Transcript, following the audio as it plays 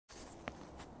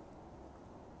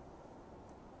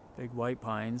big white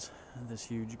pines, this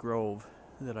huge grove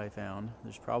that I found.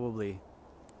 There's probably,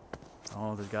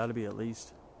 there's got to be at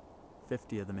least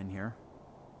 50 of them in here.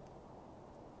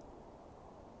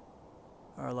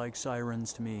 Are like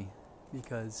sirens to me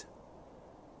because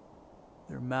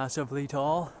they're massively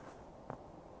tall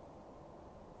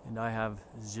and I have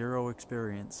zero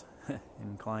experience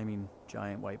in climbing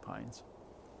giant white pines.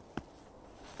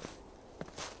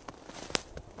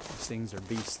 These things are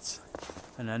beasts.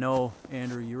 And I know,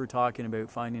 Andrew, you were talking about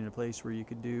finding a place where you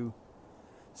could do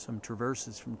some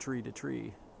traverses from tree to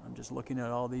tree. I'm just looking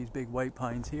at all these big white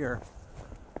pines here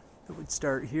that would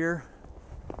start here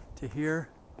to here,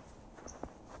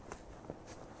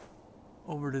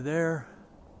 over to there,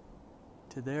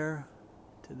 to there,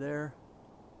 to there,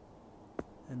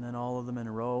 and then all of them in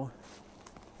a row.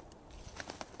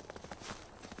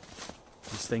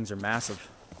 These things are massive.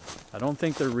 I don't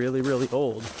think they're really, really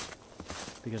old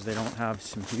because they don't have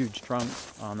some huge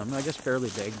trunks on them. I guess fairly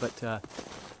big, but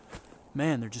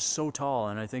man, they're just so tall,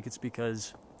 and I think it's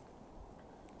because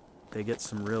they get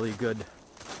some really good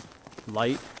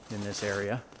light in this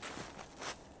area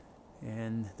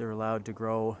and they're allowed to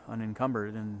grow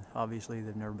unencumbered, and obviously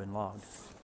they've never been logged.